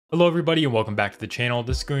Hello everybody and welcome back to the channel.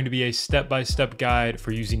 This is going to be a step-by-step guide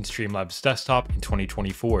for using Streamlabs Desktop in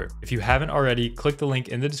 2024. If you haven't already, click the link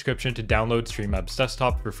in the description to download Streamlabs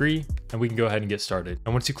Desktop for free and we can go ahead and get started.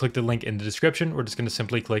 And once you click the link in the description, we're just going to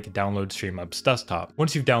simply click download Streamlabs Desktop.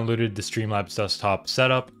 Once you've downloaded the Streamlabs Desktop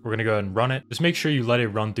setup, we're going to go ahead and run it. Just make sure you let it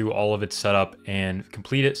run through all of its setup and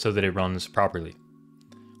complete it so that it runs properly.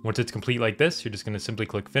 Once it's complete like this, you're just going to simply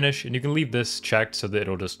click finish, and you can leave this checked so that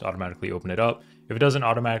it'll just automatically open it up. If it doesn't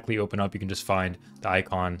automatically open up, you can just find the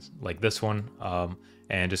icon like this one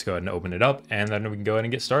and just go ahead and open it up, and then we can go ahead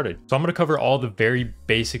and get started. So I'm going to cover all the very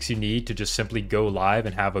basics you need to just simply go live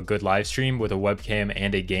and have a good live stream with a webcam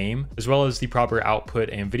and a game, as well as the proper output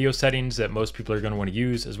and video settings that most people are going to want to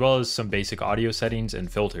use, as well as some basic audio settings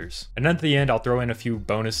and filters. And then at the end, I'll throw in a few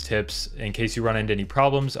bonus tips in case you run into any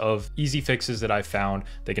problems of easy fixes that I found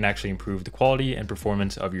that can actually improve the quality and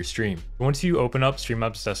performance of your stream. Once you open up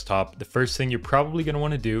Streamlabs Desktop, the first thing you're probably going to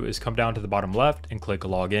want to do is come down to the bottom left and click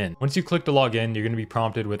login. Once you click to log in, you're going to be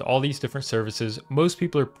prompted with all these different services. Most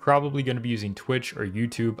people are probably going to be using Twitch or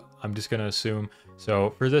YouTube, I'm just going to assume.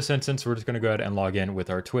 So for this instance, we're just going to go ahead and log in with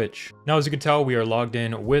our Twitch. Now, as you can tell, we are logged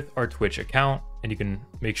in with our Twitch account, and you can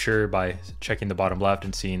make sure by checking the bottom left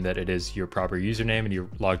and seeing that it is your proper username and you're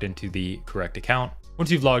logged into the correct account. Once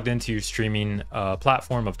you've logged into your streaming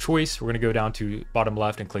platform of choice, we're going to go down to bottom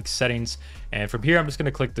left and click settings. And from here, I'm just going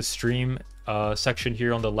to click the stream section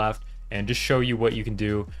here on the left and just show you what you can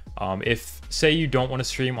do. If say you don't want to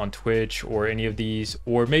stream on Twitch or any of these,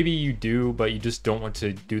 or maybe you do, but you just don't want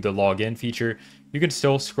to do the login feature, you can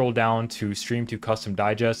still scroll down to stream to custom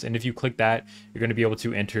digest. And if you click that, you're going to be able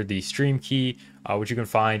to enter the stream key, which you can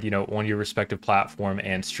find, on your respective platform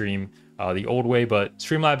and stream the old way. But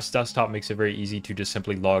Streamlabs Desktop makes it very easy to just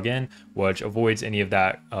simply log in, which avoids any of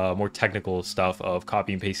that more technical stuff of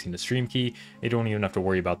copy and pasting the stream key. You don't even have to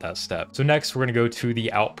worry about that step. So next, we're going to go to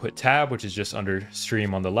the output tab, which is just under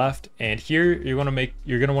stream on the left. And here you're going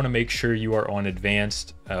to want to make sure you are on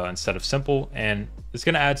advanced instead of simple. And it's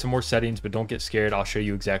going to add some more settings, but don't get scared. I'll show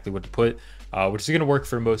you exactly what to put, which is going to work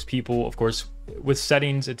for most people. Of course, with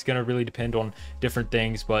settings, it's going to really depend on different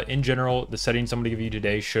things, but in general, the settings I'm going to give you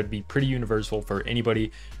today should be pretty universal for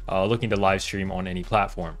anybody looking to live stream on any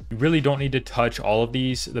platform. You really don't need to touch all of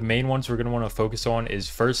these. The main ones we're going to want to focus on is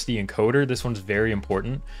first the encoder. This one's very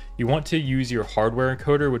important. You want to use your hardware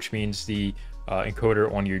encoder, which means the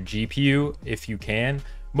encoder on your GPU if you can.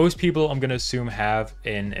 Most people, I'm going to assume, have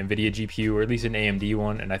an NVIDIA GPU or at least an AMD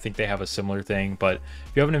one, and I think they have a similar thing. But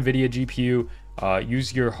if you have an NVIDIA GPU,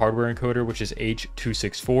 use your hardware encoder, which is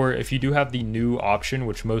H.264. If you do have the new option,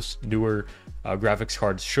 which most newer graphics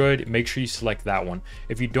cards should, make sure you select that one.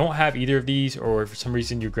 If you don't have either of these, or for some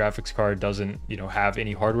reason your graphics card doesn't have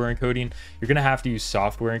any hardware encoding, you're going to have to use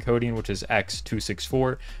software encoding, which is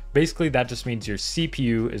X.264. Basically, that just means your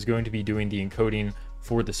CPU is going to be doing the encoding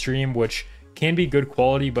for the stream, which can be good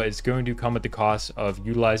quality, but it's going to come at the cost of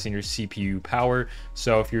utilizing your CPU power.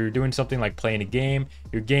 So if you're doing something like playing a game,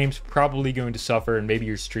 your game's probably going to suffer, and maybe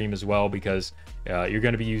your stream as well, because you're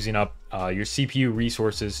going to be using up your CPU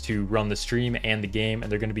resources to run the stream and the game,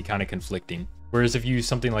 and they're going to be kind of conflicting. Whereas if you use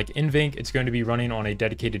something like NVENC, it's going to be running on a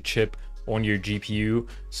dedicated chip on your GPU,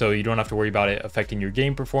 so you don't have to worry about it affecting your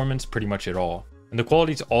game performance pretty much at all. And the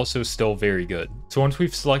quality is also still very good. So once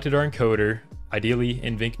we've selected our encoder, ideally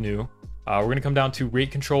NVENC new, we're going to come down to rate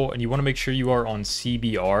control, and you want to make sure you are on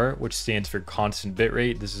CBR, which stands for constant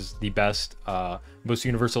bitrate. This is the best, most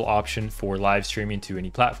universal option for live streaming to any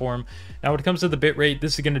platform. Now, when it comes to the bitrate,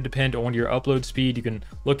 this is going to depend on your upload speed. You can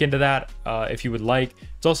look into that if you would like.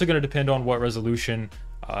 It's also going to depend on what resolution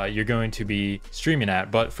you're going to be streaming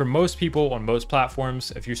at. But for most people on most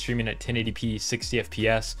platforms, if you're streaming at 1080p 60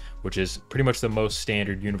 FPS, which is pretty much the most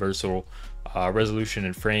standard universal resolution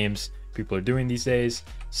in frames people are doing these days,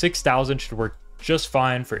 6000 should work just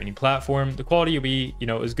fine for any platform. The quality will be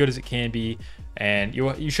as good as it can be, and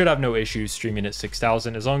you should have no issues streaming at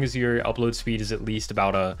 6000 as long as your upload speed is at least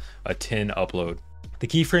about a 10 upload. The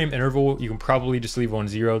keyframe interval, you can probably just leave on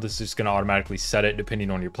 0. This is just going to automatically set it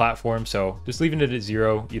depending on your platform, so just leaving it at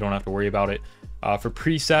 0, you don't have to worry about it. For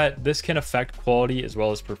preset, this can affect quality as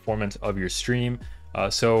well as performance of your stream,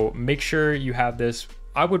 so make sure you have this.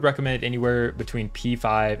 I would recommend anywhere between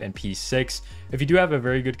P5 and P6. If you do have a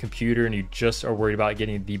very good computer and you just are worried about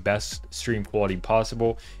getting the best stream quality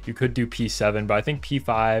possible, you could do P7, but I think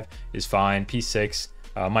P5 is fine. P6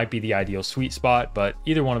 might be the ideal sweet spot, but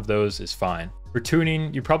either one of those is fine. For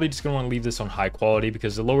tuning, you're probably just going to want to leave this on high quality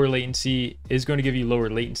because the lower latency is going to give you lower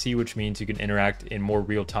latency, which means you can interact in more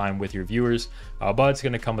real time with your viewers, but it's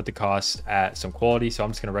going to come at the cost at some quality. So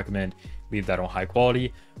I'm just going to recommend leave that on high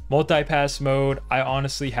quality. Multipass mode, I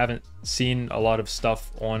honestly haven't seen a lot of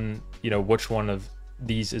stuff on, which one of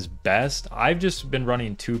these is best. I've just been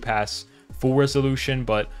running 2-pass full resolution,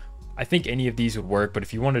 but I think any of these would work. But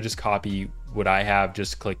if you want to just copy what I have,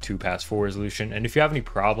 just click 2-pass full resolution. And if you have any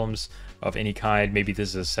problems of any kind, maybe this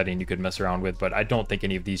is a setting you could mess around with, but I don't think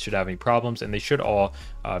any of these should have any problems, and they should all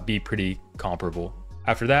be pretty comparable.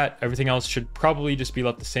 After that, everything else should probably just be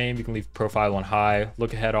left the same. You can leave profile on high,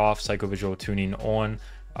 look ahead off, psychovisual tuning on,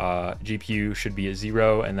 GPU should be at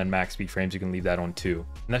 0, and then max speed frames, you can leave that on 2.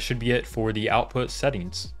 And that should be it for the output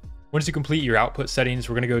settings. Once you complete your output settings,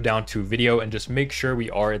 we're going to go down to video and just make sure we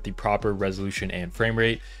are at the proper resolution and frame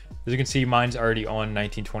rate. As you can see, mine's already on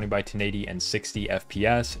 1920 by 1080 and 60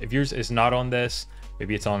 FPS. If yours is not on this,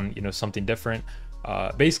 maybe it's on, something different.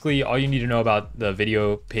 Basically, all you need to know about the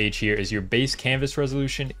video page here is your base canvas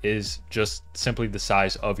resolution is just simply the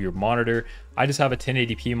size of your monitor. I just have a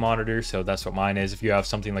 1080p monitor, so that's what mine is. If you have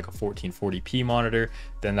something like a 1440p monitor,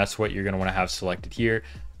 then that's what you're going to want to have selected here.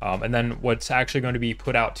 And then what's actually going to be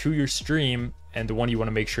put out to your stream, and the one you want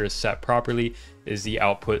to make sure is set properly, is the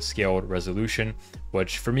output scaled resolution,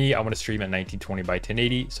 which for me, I want to stream at 1920 by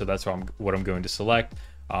 1080, so that's what I'm going to select.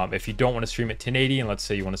 If you don't want to stream at 1080, and let's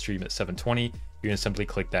say you want to stream at 720, you're going to simply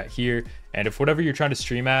click that here. And if whatever you're trying to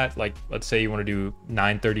stream at, like let's say you want to do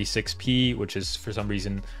 936p, which is for some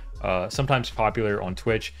reason sometimes popular on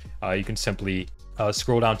Twitch, you can simply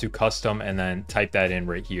scroll down to custom and then type that in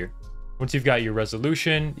right here. Once you've got your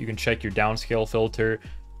resolution, you can check your downscale filter.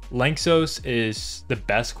 Lanczos is the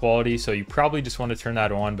best quality, so you probably just want to turn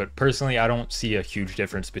that on, but personally I don't see a huge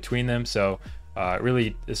difference between them, so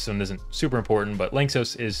really this one isn't super important, but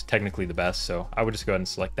Lanczos is technically the best, so I would just go ahead and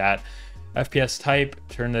select that. FPS type,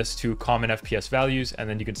 turn this to common FPS values, and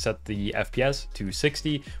then you can set the FPS to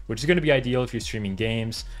 60, which is going to be ideal if you're streaming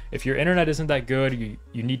games. If your internet isn't that good,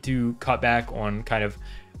 you need to cut back on kind of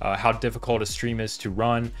how difficult a stream is to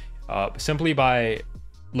run. Simply by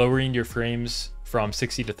lowering your frames from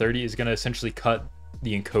 60 to 30 is going to essentially cut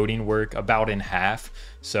the encoding work about in half.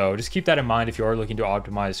 So just keep that in mind if you are looking to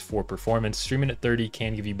optimize for performance. Streaming at 30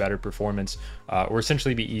 can give you better performance, or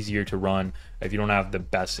essentially be easier to run if you don't have the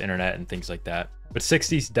best internet and things like that. But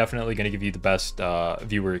 60 is definitely going to give you the best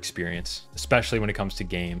viewer experience, especially when it comes to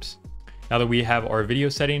games. Now that we have our video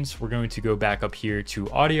settings, we're going to go back up here to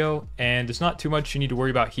audio, and there's not too much you need to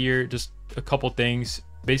worry about here, just a couple things.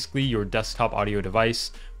 Basically your desktop audio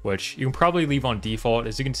device, which you can probably leave on default.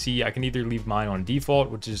 As you can see, I can either leave mine on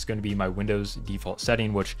default, which is going to be my Windows default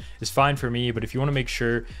setting, which is fine for me. But if you want to make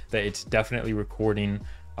sure that it's definitely recording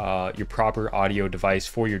your proper audio device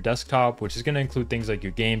for your desktop, which is going to include things like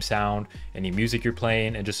your game sound, any music you're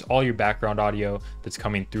playing, and just all your background audio that's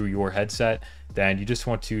coming through your headset, then you just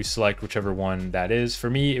want to select whichever one that is. For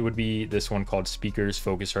me, it would be this one called Speakers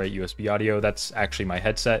Focusrite USB Audio. That's actually my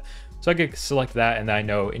headset. So I could select that, and then I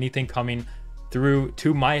know anything coming through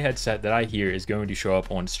to my headset that I hear is going to show up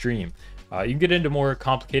on stream. You can get into more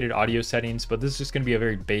complicated audio settings, but this is just going to be a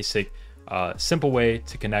very basic, simple way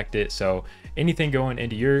to connect it. So anything going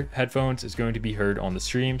into your headphones is going to be heard on the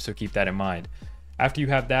stream, so keep that in mind. After you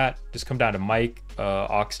have that, just come down to mic,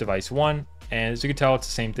 aux device 1, and as you can tell, it's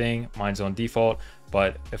the same thing. Mine's on default,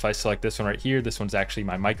 but if I select this one right here, this one's actually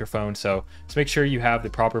my microphone. So just make sure you have the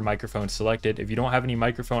proper microphone selected. If you don't have any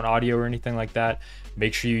microphone audio or anything like that,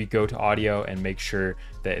 make sure you go to audio and make sure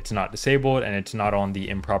that it's not disabled and it's not on the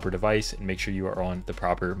improper device, and make sure you are on the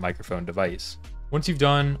proper microphone device. Once you've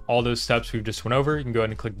done all those steps we've just went over, you can go ahead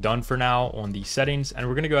and click done for now on the settings, and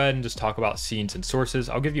we're going to go ahead and just talk about scenes and sources.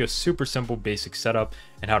 I'll give you a super simple basic setup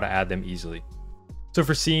and how to add them easily. So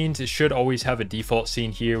for scenes, it should always have a default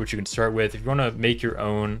scene here, which you can start with. If you want to make your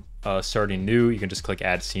own starting new, you can just click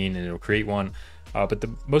add scene and it'll create one. But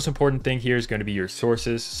the most important thing here is going to be your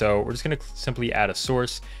sources. So we're just going to simply add a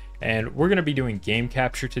source, and we're going to be doing game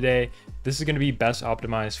capture today. This is going to be best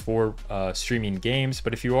optimized for streaming games,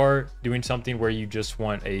 but if you are doing something where you just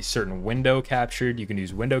want a certain window captured, you can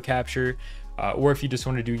use window capture. Or if you just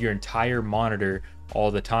want to do your entire monitor all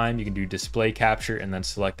the time, you can do display capture and then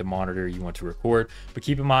select the monitor you want to record. But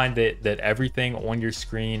keep in mind that everything on your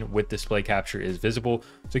screen with display capture is visible.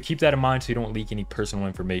 So keep that in mind so you don't leak any personal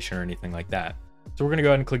information or anything like that. So we're going to go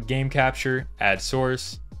ahead and click game capture, add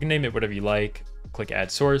source. You can name it whatever you like, click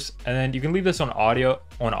add source, and then you can leave this on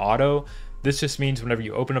auto. This just means whenever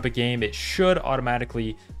you open up a game, it should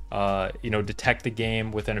automatically detect the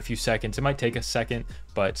game within a few seconds. It might take a second,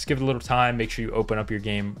 but just give it a little time. Make sure you open up your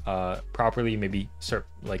game properly, maybe start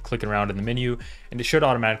like clicking around in the menu, and it should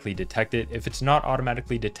automatically detect it. If it's not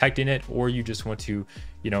automatically detecting it, or you just want to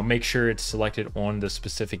make sure it's selected on the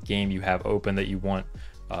specific game you have open that you want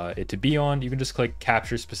it to be on, you can just click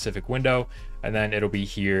capture specific window, and then it'll be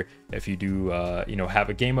here if you do have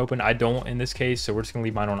a game open. I don't in this case, so we're just gonna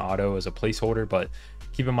leave mine on auto as a placeholder, but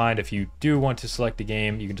keep in mind if you do want to select a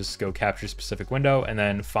game, you can just go capture specific window and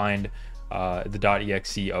then find the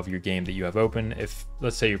 .exe of your game that you have open. If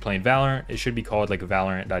let's say you're playing Valorant, it should be called like a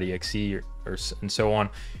Valorant.exe and so on.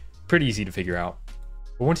 Pretty easy to figure out.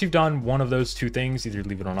 But once you've done one of those two things, either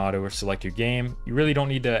leave it on auto or select your game, you really don't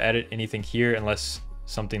need to edit anything here unless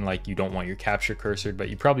something like you don't want your capture cursored, but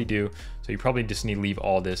you probably do. So you probably just need to leave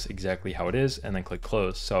all this exactly how it is and then click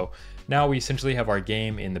close. So now we essentially have our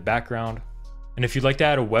game in the background. And if you'd like to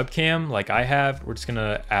add a webcam like I have, we're just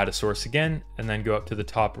gonna add a source again and then go up to the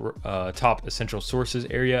top essential sources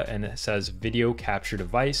area, and it says video capture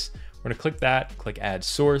device. We're gonna click that, click add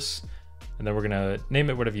source, and then we're gonna name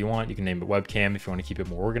it whatever you want. You can name it webcam if you want to keep it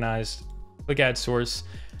more organized. Click add source,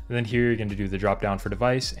 and then here you're going to do the drop down for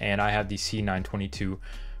device, and I have the C922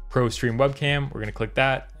 Pro Stream webcam. We're going to click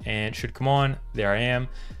that and it should come on. There I am.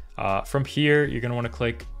 From here you're going to want to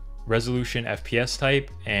click resolution FPS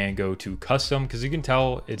type and go to custom, because you can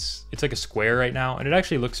tell it's like a square right now, and it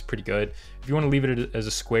actually looks pretty good. If you want to leave it as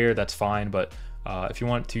a square, that's fine, but if you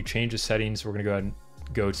want to change the settings, we're going to go ahead and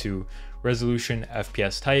go to resolution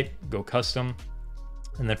FPS type, go custom,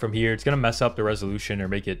 and then from here it's going to mess up the resolution or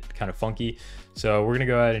make it kind of funky, so we're going to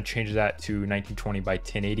go ahead and change that to 1920 by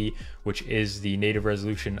 1080, which is the native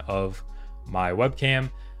resolution of my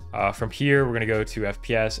webcam. From here we're going to go to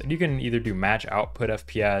FPS, and you can either do match output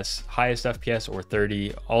FPS, highest FPS, or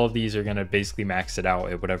 30. All of these are going to basically max it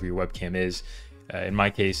out at whatever your webcam is. In my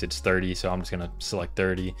case it's 30, so I'm just going to select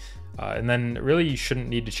 30. And then really you shouldn't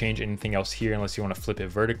need to change anything else here unless you want to flip it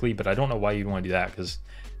vertically, but I don't know why you'd want to do that, because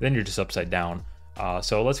then you're just upside down.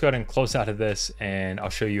 So let's go ahead and close out of this, and I'll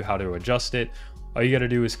show you how to adjust it. All you got to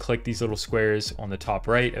do is click these little squares on the top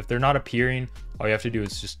right. If they're not appearing, all you have to do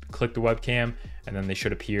is just click the webcam, and then they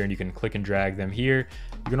should appear, and you can click and drag them here.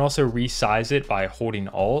 You can also resize it by holding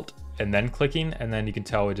Alt and then clicking, and then you can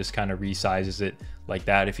tell it just kind of resizes it like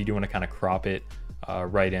that if you do want to kind of crop it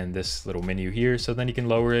right in this little menu here. So then you can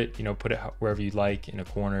lower it, put it wherever you'd like, in a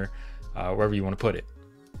corner, wherever you want to put it.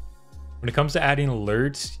 When it comes to adding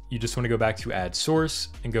alerts, you just want to go back to add source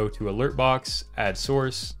and go to alert box, add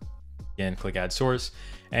source, again click add source,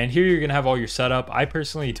 and here you're going to have all your setup. I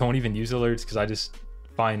personally don't even use alerts because I just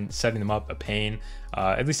find setting them up a pain,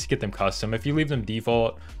 at least to get them custom. If you leave them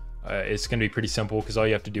default, it's going to be pretty simple, because all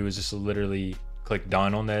you have to do is just literally click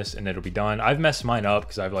done on this and it'll be done. I've messed mine up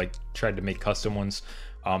because I've tried to make custom ones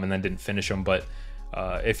and then didn't finish them, but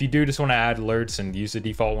if you do just want to add alerts and use the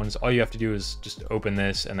default ones, all you have to do is just open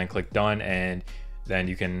this and then click done, and then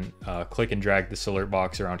you can click and drag this alert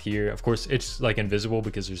box around here. Of course it's invisible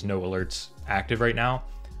because there's no alerts active right now,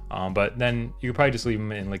 but then you could probably just leave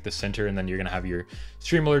them in the center, and then you're gonna have your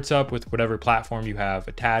stream alerts up with whatever platform you have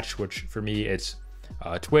attached, which for me it's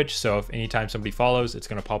Twitch. So if anytime somebody follows, it's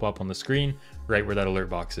gonna pop up on the screen right where that alert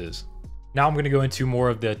box is. Now I'm going to go into more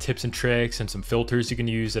of the tips and tricks and some filters you can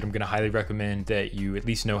use that I'm going to highly recommend that you at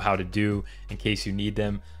least know how to do in case you need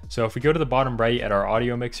them. So if we go to the bottom right at our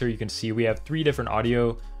audio mixer, you can see we have 3 different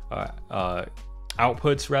audio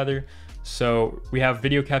outputs rather. So we have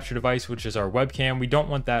video capture device, which is our webcam. We don't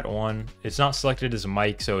want that on. It's not selected as a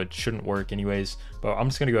mic, so it shouldn't work anyways, but I'm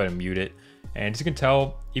just going to go ahead and mute it. And as you can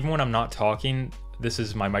tell, even when I'm not talking, this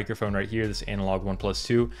is my microphone right here, this analog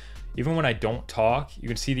 1+2. Even when I don't talk, you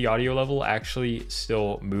can see the audio level actually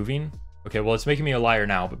still moving. Okay, well, it's making me a liar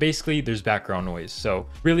now, but basically there's background noise. So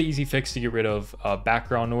really easy fix to get rid of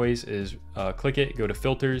background noise is click it, go to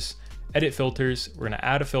filters, edit filters. We're gonna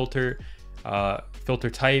add a filter, filter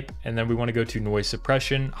type, and then we wanna go to noise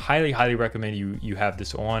suppression. Highly recommend you have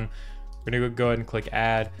this on. We're gonna go ahead and click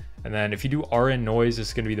add. And then if you do RN noise,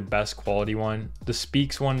 it's gonna be the best quality one. The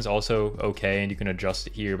speaks one is also okay, and you can adjust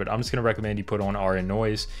it here, but I'm just gonna recommend you put on RN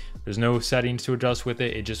noise. There's no settings to adjust with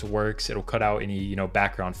it. It just works. It'll cut out any,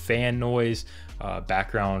 background fan noise,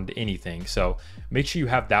 background anything. So make sure you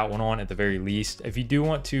have that one on at the very least. If you do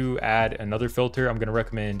want to add another filter, I'm gonna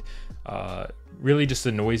recommend really just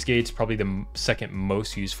the noise gate's probably the second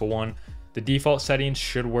most useful one. The default settings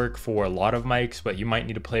should work for a lot of mics, but you might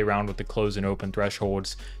need to play around with the close and open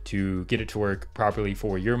thresholds to get it to work properly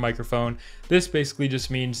for your microphone. This basically just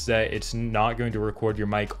means that it's not going to record your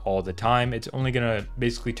mic all the time. It's only going to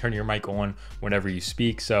basically turn your mic on whenever you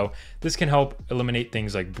speak. So this can help eliminate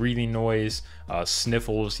things like breathing noise,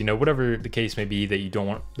 sniffles, whatever the case may be that you don't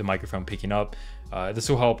want the microphone picking up. This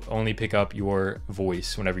will help only pick up your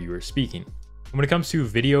voice whenever you are speaking. When it comes to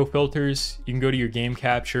video filters, you can go to your game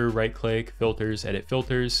capture, right click, filters, edit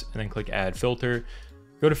filters, and then click add filter.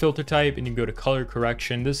 Go to filter type and you can go to color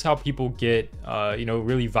correction. This is how people get, you know,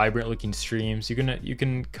 really vibrant looking streams. You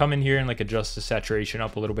can come in here and like adjust the saturation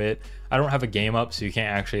up a little bit. I don't have a game up, so you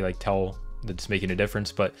can't actually like tell that it's making a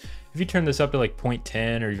difference. But if you turn this up to like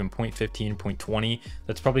 0.10 or even 0.15, 0.20,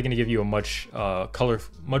 that's probably going to give you a much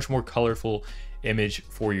more colorful image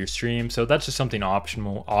for your stream. So that's just something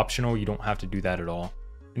optional. You don't have to do that at all.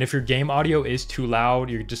 And if your game audio is too loud,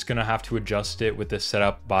 you're just gonna have to adjust it with this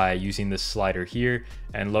setup by using this slider here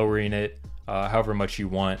and lowering it however much you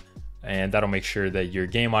want. And that'll make sure that your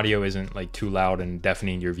game audio isn't like too loud and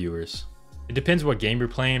deafening your viewers. It depends what game you're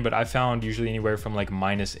playing, but I found usually anywhere from like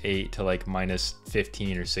 -8 to like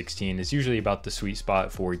 -15 or 16 is usually about the sweet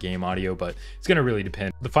spot for game audio, but it's gonna really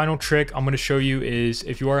depend. The final trick I'm gonna show you is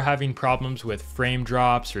if you are having problems with frame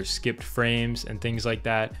drops or skipped frames and things like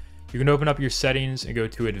that, you can open up your settings and go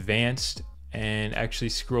to advanced and actually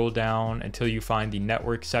scroll down until you find the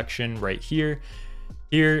network section right here.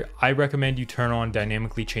 Here, I recommend you turn on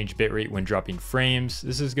dynamically change bitrate when dropping frames.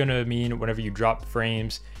 This is gonna mean whenever you drop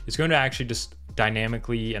frames, it's going to actually just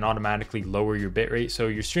dynamically and automatically lower your bitrate. So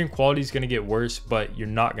your stream quality is gonna get worse, but you're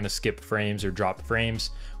not gonna skip frames or drop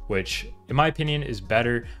frames, which in my opinion is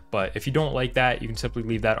better. But if you don't like that, you can simply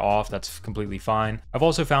leave that off. That's completely fine. I've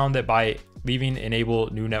also found that by leaving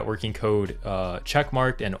enable new networking code check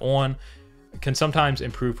marked and on can sometimes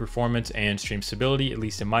improve performance and stream stability, at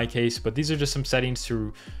least in my case. But these are just some settings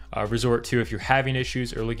to resort to if you're having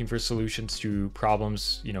issues or looking for solutions to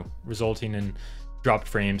problems, you know, resulting in dropped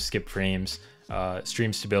frames, skipped frames,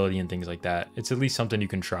 stream stability and things like that. It's at least something you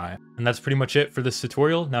can try. And that's pretty much it for this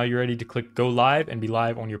tutorial. Now you're ready to click go live and be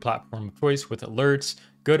live on your platform of choice with alerts,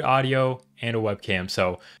 good audio, and a webcam.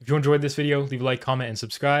 So if you enjoyed this video, leave a like, comment, and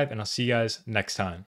subscribe, and I'll see you guys next time.